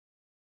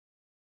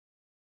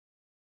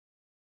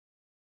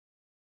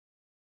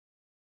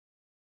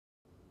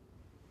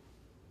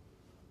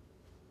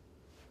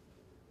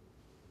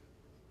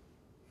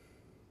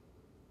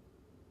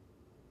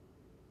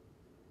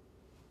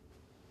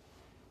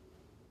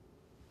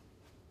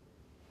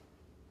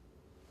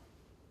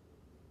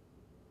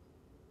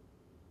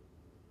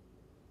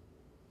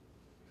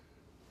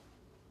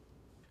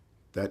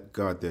That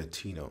guard there,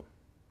 Tino,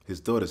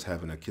 his daughter's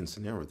having a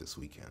quinceanera this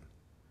weekend.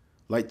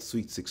 Light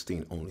sweet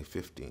 16, only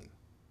 15.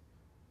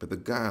 But the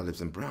guy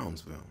lives in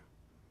Brownsville,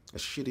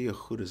 as shitty a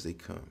hood as they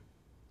come.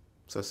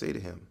 So I say to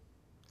him,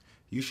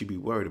 you should be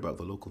worried about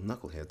the local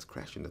knuckleheads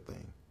crashing the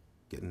thing,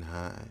 getting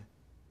high,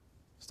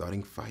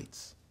 starting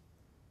fights.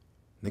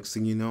 Next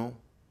thing you know,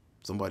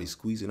 somebody's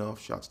squeezing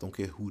off shots, don't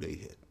care who they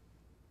hit.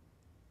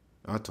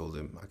 I told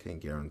him I can't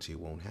guarantee it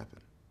won't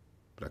happen,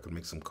 but I could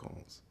make some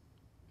calls,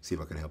 see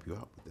if I can help you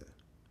out with that.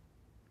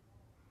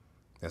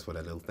 That's what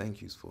that little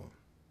thank you's for.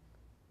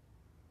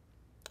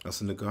 Us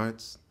in the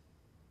guards,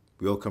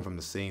 we all come from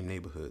the same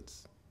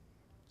neighborhoods.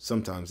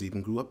 Sometimes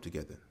even grew up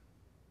together.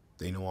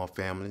 They know our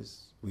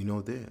families, we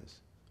know theirs.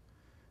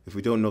 If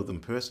we don't know them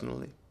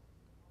personally,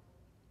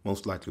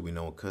 most likely we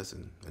know a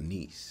cousin, a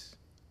niece,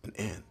 an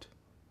aunt.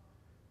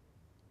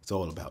 It's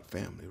all about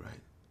family,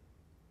 right?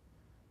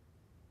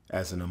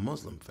 As in a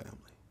Muslim family.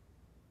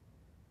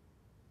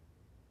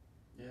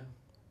 Yeah.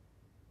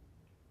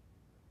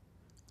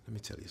 Let me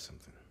tell you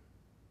something.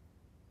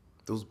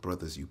 Those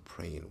brothers you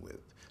praying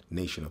with,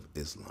 Nation of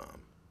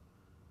Islam,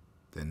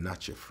 they're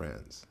not your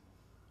friends.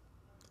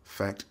 In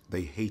fact,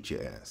 they hate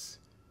your ass.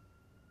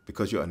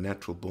 Because you're a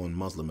natural-born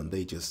Muslim and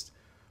they just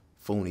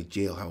phony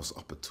jailhouse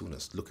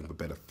opportunists looking for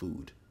better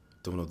food.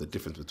 Don't know the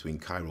difference between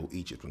Cairo,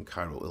 Egypt and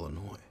Cairo,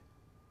 Illinois.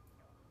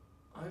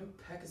 I'm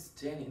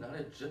Pakistani, not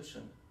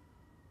Egyptian.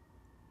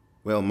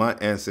 Well, my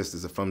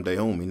ancestors are from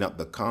Dahomey, not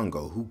the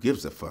Congo. Who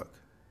gives a fuck?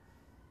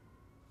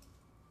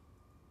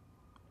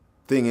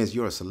 Thing is,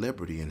 you're a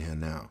celebrity in here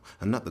now,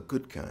 and not the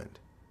good kind.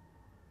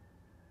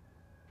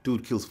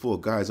 Dude kills 4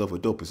 guys over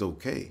dope is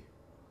okay.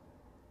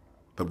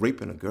 But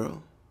raping a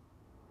girl?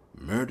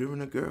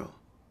 Murdering a girl?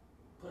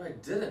 But I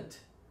didn't.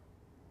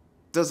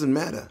 Doesn't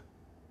matter.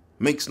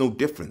 Makes no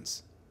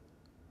difference.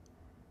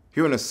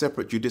 You're in a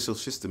separate judicial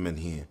system in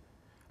here,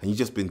 and you've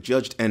just been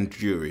judged and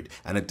juried,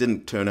 and it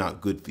didn't turn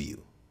out good for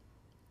you.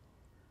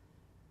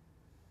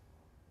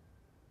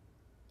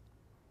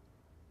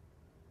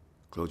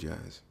 Close your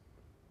eyes.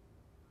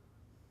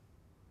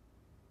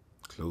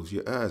 Close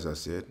your eyes, I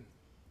said.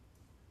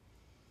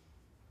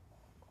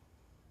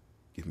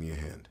 Give me your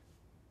hand.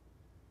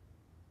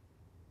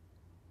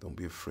 Don't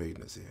be afraid,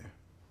 Nazir.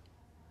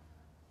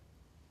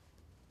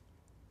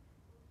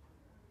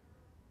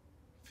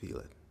 Feel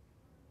it.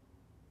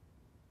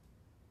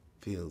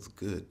 Feels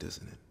good,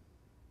 doesn't it?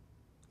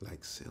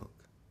 Like silk.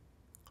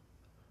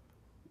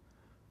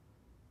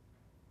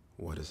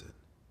 What is it?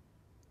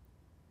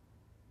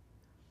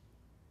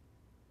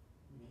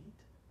 Meat?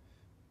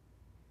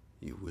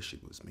 You wish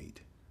it was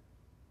meat.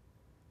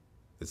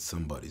 It's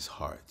somebody's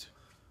heart.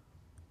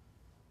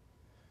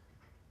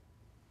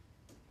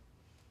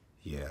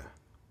 Yeah,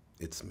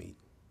 it's meat.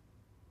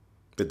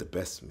 But the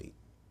best meat,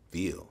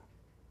 veal.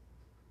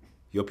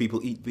 Your people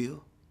eat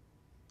veal?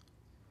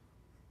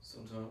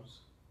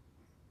 Sometimes.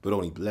 But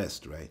only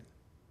blessed, right?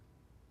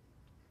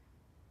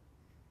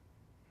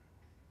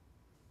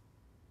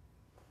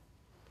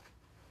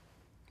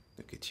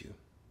 Look at you.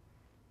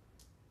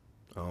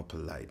 All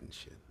polite and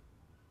shit.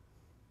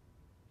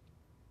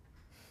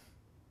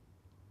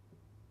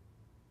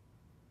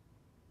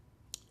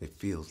 It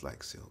feels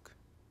like silk.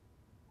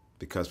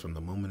 Because from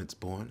the moment it's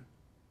born,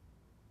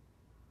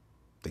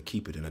 they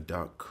keep it in a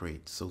dark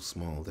crate so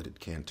small that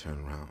it can't turn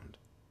around.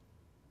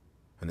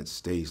 And it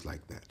stays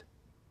like that.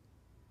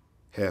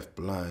 Half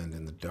blind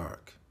in the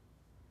dark,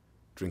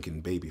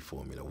 drinking baby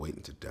formula,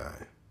 waiting to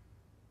die.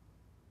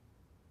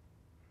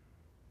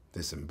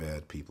 There's some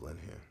bad people in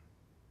here.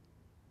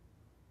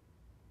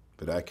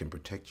 But I can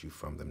protect you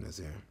from them,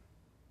 Nazir.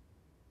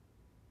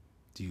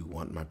 Do you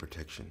want my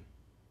protection?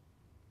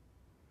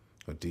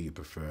 Or do you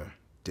prefer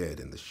dead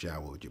in the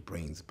shower with your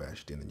brains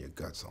bashed in and your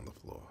guts on the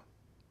floor?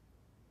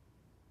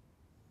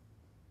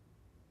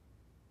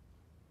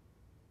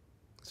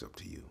 It's up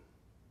to you.